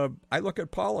 I look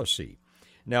at policy.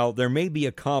 Now, there may be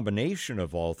a combination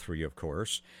of all three, of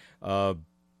course,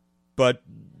 but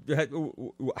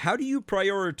how do you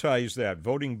prioritize that?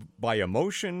 Voting by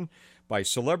emotion, by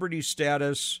celebrity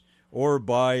status, or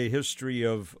by history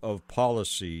of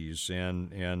policies,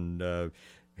 and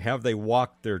have they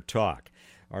walked their talk?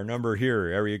 Our number here,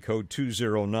 area code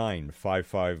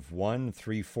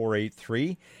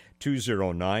 209-551-3483,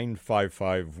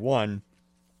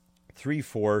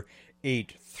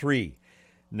 209-551-3483.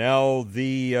 Now,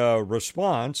 the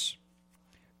response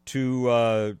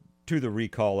to the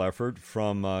recall effort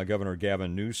from Governor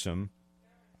Gavin Newsom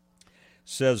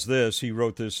says this. He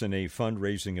wrote this in a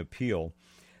fundraising appeal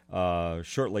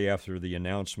shortly after the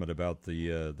announcement about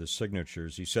the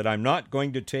signatures. He said, "I'm not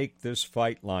going to take this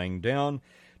fight lying down.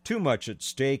 Too much at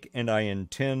stake, and I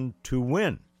intend to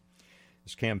win."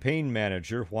 His campaign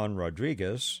manager, Juan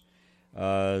Rodriguez,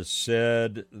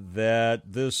 said that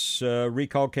this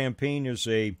recall campaign is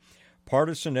a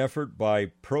partisan effort by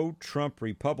pro-Trump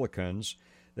Republicans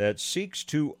that seeks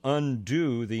to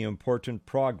undo the important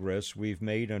progress we've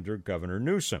made under Governor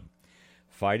Newsom.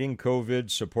 Fighting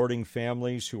COVID, supporting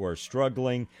families who are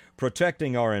struggling,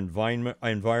 protecting our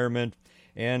environment,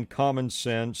 and common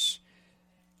sense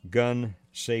gun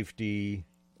safety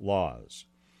laws.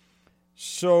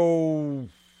 So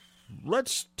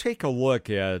let's take a look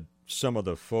at some of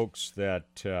the folks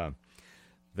that are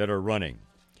running.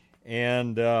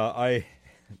 And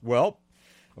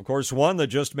of course, one that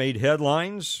just made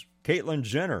headlines, Caitlyn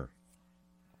Jenner.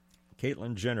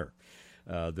 Caitlyn Jenner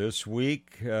this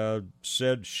week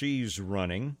said she's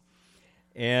running,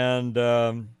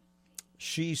 and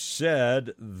she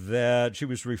said that she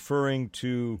was referring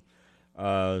to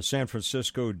San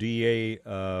Francisco DA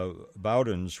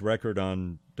Bowden's record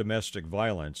on domestic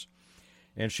violence.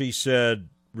 And she said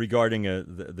regarding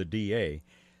the DA,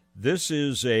 this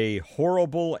is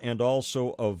horrible and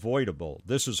also avoidable.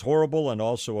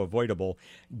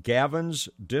 Gavin's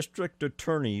district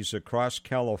attorneys across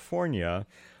California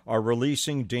are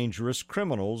releasing dangerous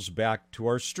criminals back to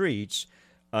our streets.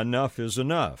 Enough is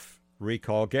enough.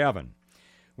 Recall Gavin.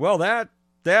 Well, that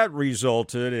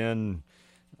resulted in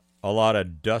a lot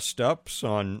of dust-ups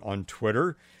on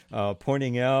Twitter,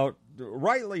 pointing out,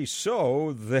 rightly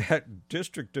so, that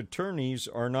district attorneys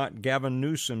are not Gavin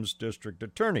Newsom's district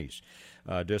attorneys.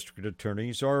 District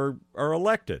attorneys are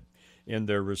elected in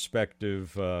their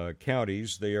respective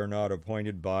counties. They are not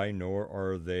appointed by, nor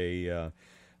are they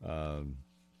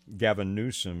Gavin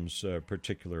Newsom's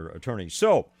particular attorney.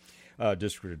 So,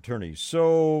 district attorneys.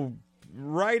 So,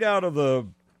 right out of the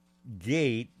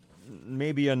gate,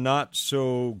 maybe a not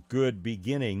so good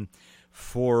beginning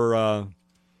for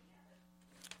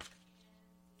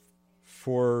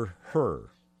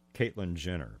her, Caitlyn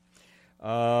Jenner.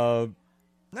 Now,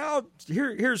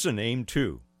 here's a name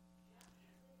too.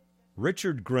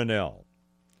 Richard Grenell.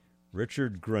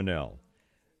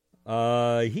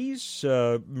 He's,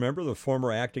 remember, the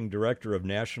former acting director of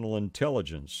national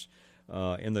intelligence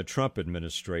in the Trump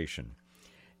administration.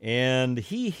 And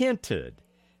he hinted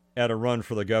at a run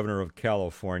for the governor of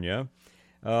California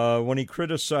when he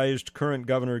criticized current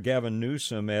Governor Gavin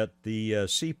Newsom at the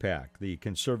CPAC, the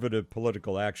Conservative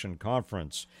Political Action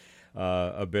Conference,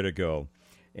 a bit ago.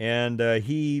 And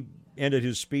he ended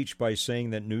his speech by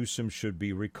saying that Newsom should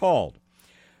be recalled.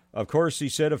 Of course, he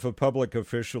said if a public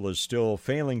official is still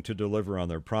failing to deliver on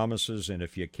their promises, and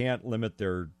if you can't limit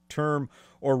their term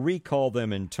or recall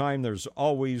them in time, there's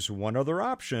always one other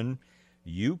option.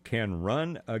 You can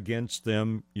run against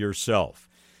them yourself.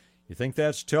 You think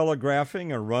that's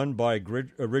telegraphing a run by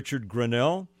Richard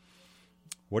Grenell?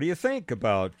 What do you think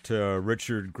about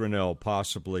Richard Grenell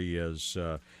possibly as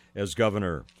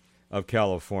governor of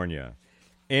California?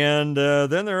 And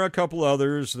then there are a couple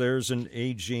others. There's an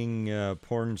aging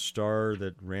porn star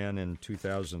that ran in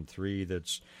 2003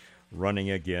 that's running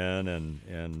again.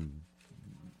 And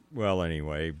well,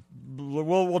 anyway,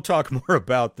 we'll talk more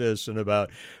about this in about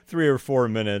 3 or 4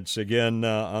 minutes. Again,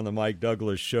 on the Mike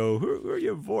Douglas Show. Who are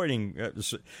you avoiding?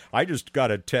 I just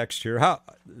got a text here. How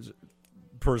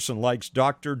person likes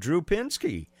Dr. Drew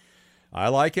Pinsky. I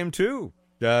like him too.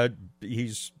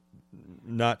 He's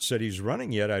not said he's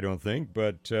running yet, I don't think,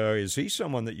 but is he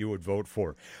someone that you would vote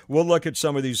for? We'll look at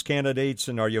some of these candidates,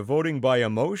 and are you voting by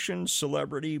emotion,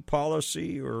 celebrity,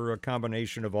 policy, or a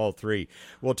combination of all three?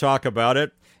 We'll talk about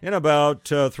it in about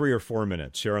 3 or 4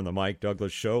 minutes here on the Mike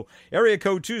Douglas Show. Area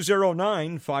code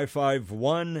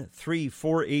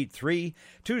 209-551-3483,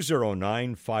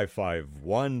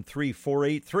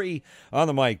 209-551-3483 on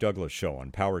the Mike Douglas Show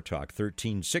on Power Talk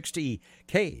 1360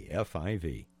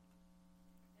 KFIV.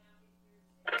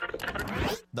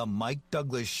 The Mike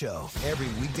Douglas Show, every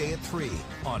weekday at 3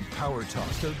 on Power Talk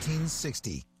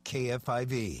 1360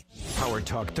 KFIV. Power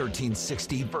Talk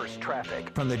 1360 Burst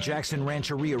Traffic from the Jackson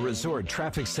Rancheria Resort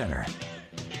Traffic Center.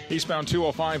 Eastbound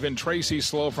 205 in Tracy,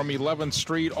 slow from 11th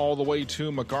Street all the way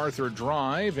to MacArthur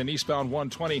Drive, and eastbound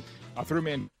 120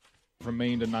 through from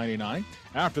Maine to 99.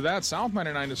 After that, South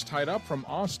 99 is tied up from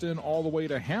Austin all the way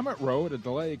to Hammett Road, a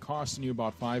delay costing you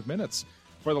about 5 minutes.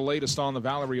 For the latest on the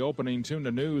Valley reopening, tune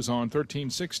to news on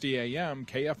 1360 AM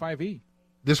KFIV.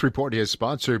 This report is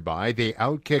sponsored by the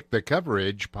Outkick the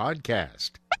Coverage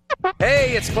podcast.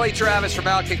 Hey, it's Clay Travis from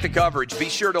Outkick the Coverage. Be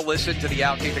sure to listen to the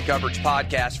Outkick the Coverage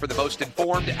podcast for the most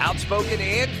informed, outspoken,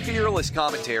 and fearless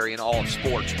commentary in all of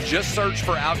sports. Just search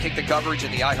for Outkick the Coverage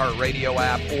in the iHeartRadio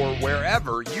app or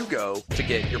wherever you go to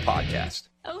get your podcast.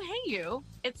 Oh, hey, you.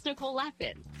 It's Nicole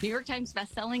Lappin, New York Times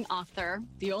bestselling author,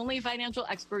 the only financial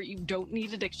expert you don't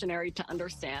need a dictionary to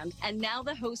understand, and now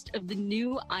the host of the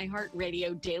new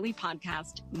iHeartRadio daily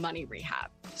podcast, Money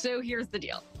Rehab. So here's the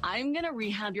deal. I'm going to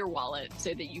rehab your wallet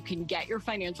so that you can get your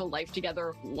financial life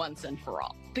together once and for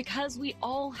all. Because we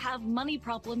all have money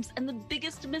problems, and the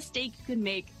biggest mistake you can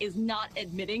make is not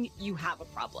admitting you have a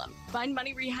problem. Find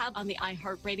Money Rehab on the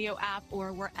iHeartRadio app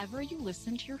or wherever you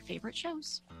listen to your favorite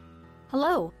shows.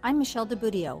 Hello, I'm Michelle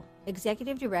DeBudio,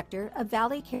 Executive Director of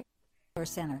Valley Care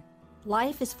Center.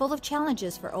 Life is full of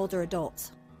challenges for older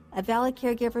adults. At Valley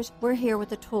Caregivers, we're here with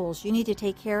the tools you need to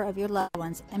take care of your loved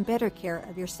ones and better care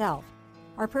of yourself.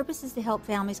 Our purpose is to help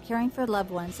families caring for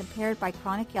loved ones impaired by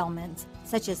chronic ailments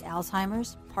such as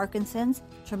Alzheimer's, Parkinson's,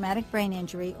 traumatic brain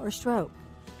injury, or stroke.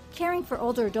 Caring for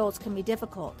older adults can be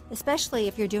difficult, especially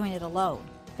if you're doing it alone.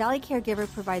 Valley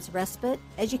Caregiver provides respite,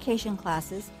 education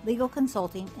classes, legal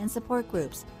consulting, and support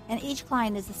groups, and each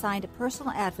client is assigned a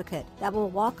personal advocate that will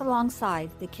walk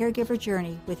alongside the caregiver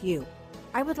journey with you.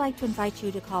 I would like to invite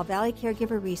you to call Valley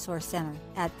Caregiver Resource Center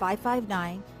at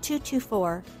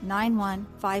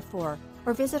 559-224-9154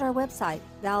 or visit our website,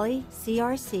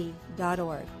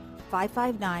 valleycrc.org,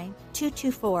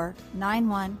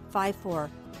 559-224-9154.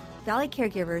 Valley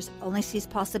Caregivers only sees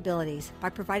possibilities by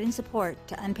providing support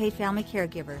to unpaid family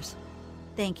caregivers.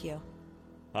 Thank you.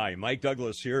 Hi, Mike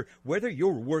Douglas here. Whether you're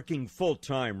working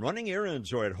full-time, running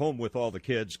errands, or at home with all the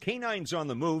kids, Canines on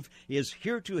the Move is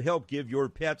here to help give your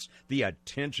pets the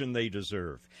attention they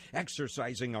deserve.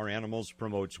 Exercising our animals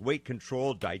promotes weight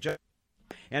control, digestion,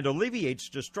 and alleviates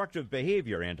destructive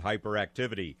behavior and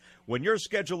hyperactivity. When your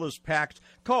schedule is packed,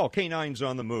 call Canines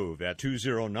on the Move at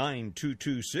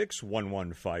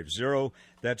 209-226-1150.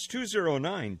 That's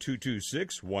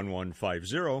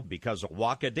 209-226-1150, because a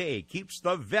walk a day keeps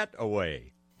the vet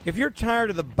away. If you're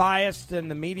tired of the bias in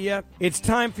the media, it's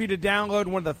time for you to download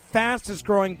one of the fastest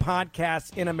growing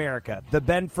podcasts in America, the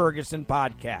Ben Ferguson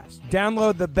Podcast.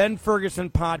 Download the Ben Ferguson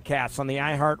Podcast on the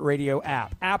iHeartRadio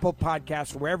app, Apple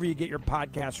Podcasts, wherever you get your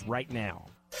podcasts right now.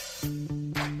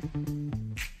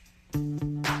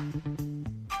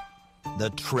 The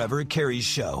Trevor Carey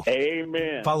Show.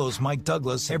 Amen. Follows Mike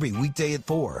Douglas every weekday at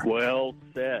 4. Well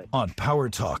said. On Power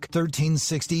Talk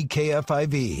 1360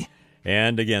 KFIV.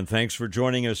 And again, thanks for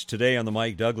joining us today on the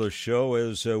Mike Douglas Show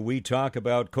as we talk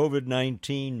about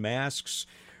COVID-19 masks,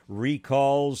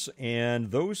 recalls,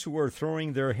 and those who are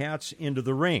throwing their hats into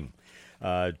the ring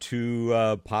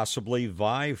to possibly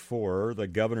vie for the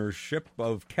governorship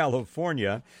of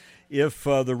California if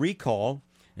the recall,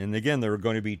 and again, there are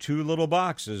going to be two little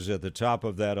boxes at the top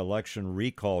of that election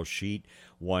recall sheet.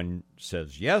 One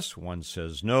says yes, one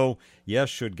says no. Yes,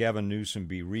 should Gavin Newsom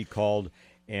be recalled?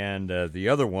 And the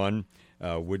other one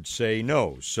would say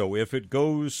no. So if it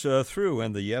goes through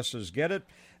and the yeses get it,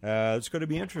 it's going to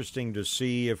be interesting to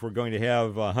see if we're going to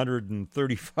have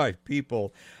 135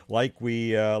 people like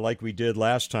we did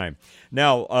last time.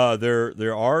 Now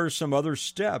there are some other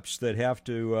steps that have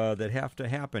to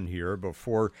happen here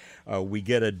before we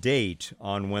get a date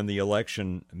on when the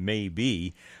election may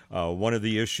be. One of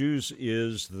the issues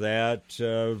is that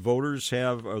voters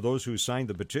or those who signed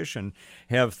the petition,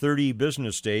 have 30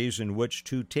 business days in which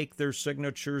to take their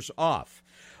signatures off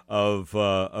of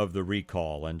the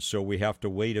recall, and so we have to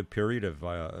wait a period of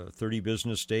 30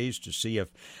 business days to see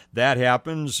if that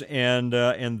happens, and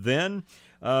then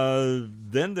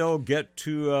they'll get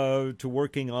to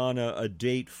working on a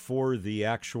date for the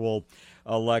actual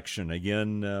election.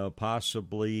 Again,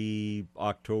 possibly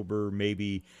October,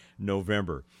 maybe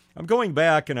November. I'm going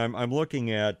back and I'm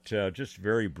looking at just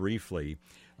very briefly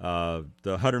the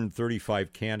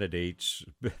 135 candidates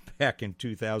back in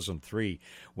 2003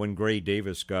 when Gray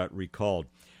Davis got recalled.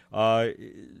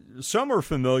 Some are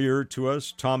familiar to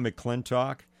us. Tom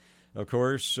McClintock, of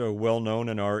course, well-known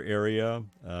in our area.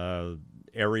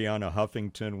 Ariana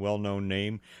Huffington, well-known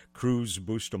name. Cruz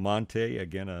Bustamante,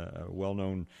 again, a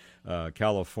well-known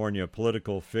California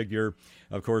political figure.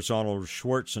 Of course, Arnold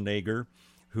Schwarzenegger,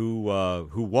 who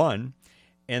won.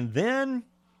 And then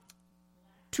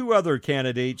two other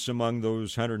candidates among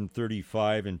those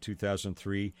 135 in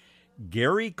 2003,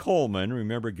 Gary Coleman,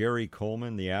 remember Gary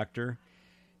Coleman, the actor,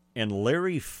 and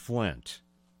Larry Flynt.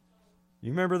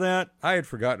 You remember that? I had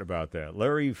forgotten about that.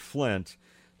 Larry Flynt,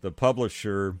 the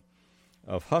publisher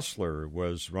of Hustler,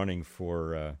 was running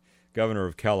for governor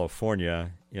of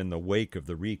California in the wake of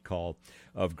the recall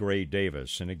of Gray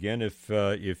Davis. And again,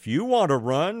 if you want to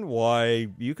run, why,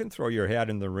 you can throw your hat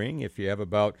in the ring. If you have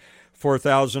about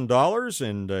 $4,000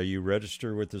 and you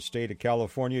register with the state of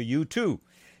California, you too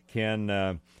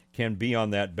can be on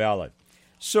that ballot.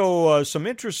 So some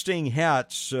interesting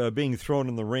hats being thrown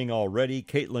in the ring already.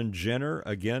 Caitlyn Jenner,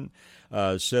 again,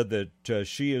 said that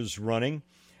she is running.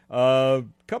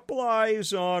 Couple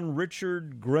eyes on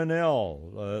Richard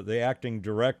Grenell, the acting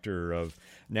director of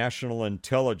National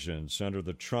Intelligence under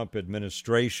the Trump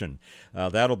administration.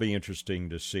 That'll be interesting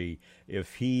to see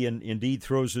if he indeed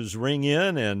throws his ring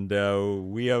in. And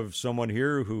we have someone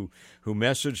here who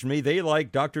messaged me. They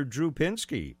like Dr. Drew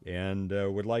Pinsky and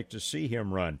would like to see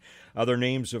him run. Other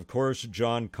names, of course,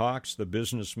 John Cox, the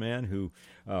businessman who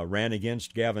ran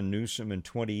against Gavin Newsom in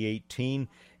 2018.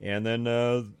 And then,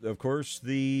 of course,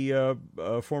 the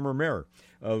former mayor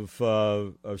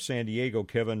of San Diego,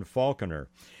 Kevin Faulconer.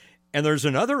 And there's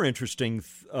another interesting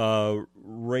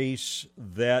race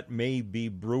that may be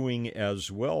brewing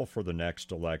as well for the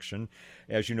next election.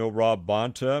 As you know, Rob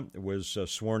Bonta was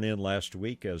sworn in last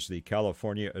week as the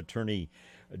California Attorney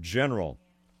General.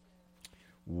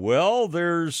 Well,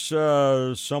 there's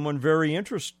someone very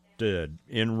interested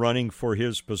in running for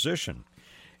his position.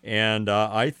 And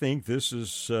I think this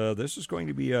is going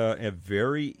to be a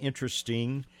very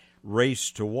interesting race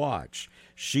to watch.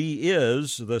 She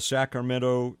is the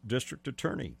Sacramento District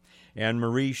Attorney, Anne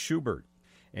Marie Schubert,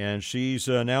 and she's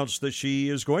announced that she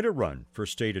is going to run for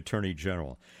State Attorney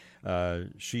General.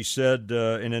 She said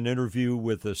in an interview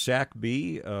with the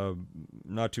SAC-B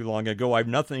not too long ago,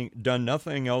 "I've done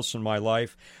nothing else in my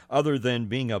life other than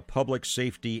being a public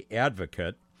safety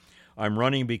advocate. I'm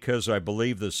running because I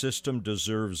believe the system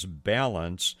deserves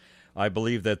balance. I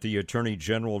believe that the Attorney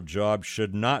General job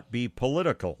should not be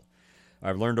political.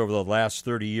 I've learned over the last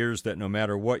 30 years that no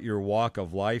matter what your walk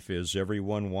of life is,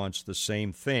 everyone wants the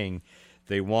same thing.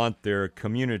 They want their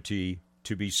community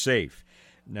to be safe."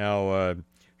 Now,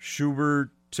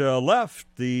 Schubert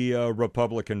left the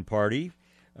Republican Party,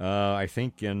 I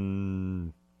think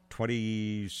in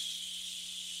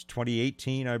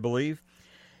 2018, I believe.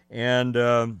 And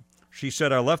she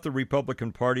said, "I left the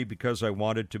Republican Party because I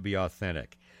wanted to be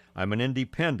authentic. I'm an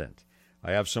independent.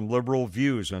 I have some liberal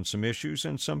views on some issues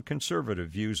and some conservative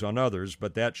views on others,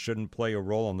 but that shouldn't play a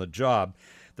role in the job.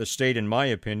 The state, in my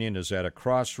opinion, is at a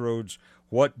crossroads.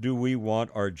 What do we want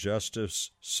our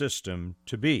justice system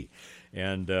to be?"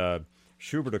 And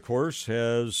Schubert, of course,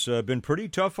 has been pretty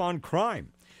tough on crime.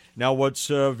 Now, what's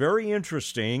very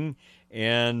interesting,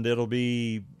 and it'll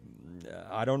be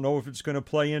I don't know if it's going to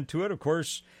play into it. Of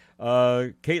course,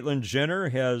 Caitlyn Jenner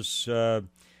has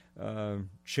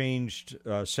changed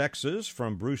sexes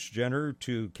from Bruce Jenner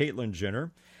to Caitlyn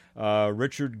Jenner.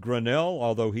 Richard Grenell,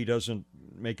 although he doesn't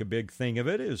make a big thing of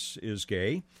it, is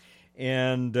gay.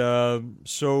 And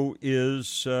so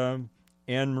is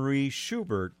Anne-Marie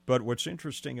Schubert. But what's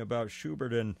interesting about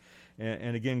Schubert and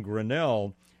again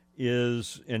Grenell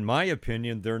is, in my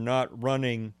opinion, they're not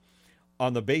running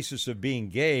on the basis of being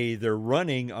gay. They're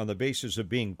running on the basis of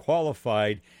being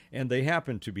qualified, and they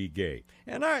happen to be gay.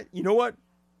 And you know what?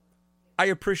 I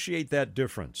appreciate that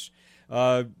difference.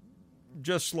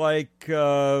 Just like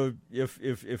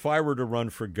if I were to run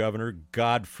for governor,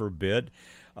 God forbid,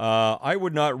 I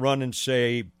would not run and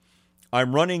say,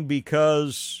 I'm running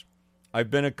because I've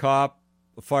been a cop,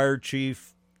 a fire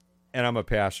chief, and I'm a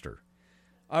pastor.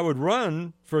 I would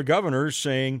run for governor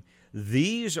saying,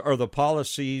 these are the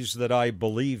policies that I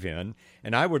believe in,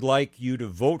 and I would like you to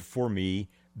vote for me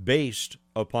based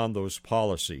upon those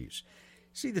policies.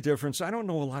 See the difference? I don't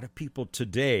know a lot of people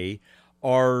today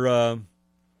are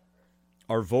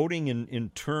voting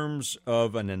in terms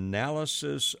of an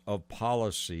analysis of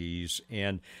policies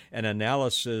and an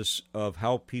analysis of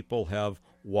how people have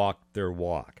walked their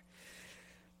walk.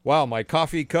 Wow, my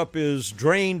coffee cup is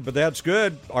drained, but that's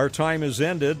good. Our time has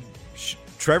ended.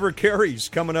 Trevor Carey's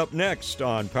coming up next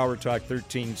on Power Talk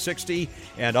 1360,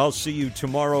 and I'll see you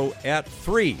tomorrow at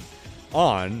 3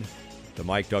 on The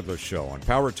Mike Douglas Show on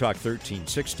Power Talk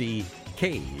 1360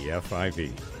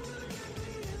 KFIV.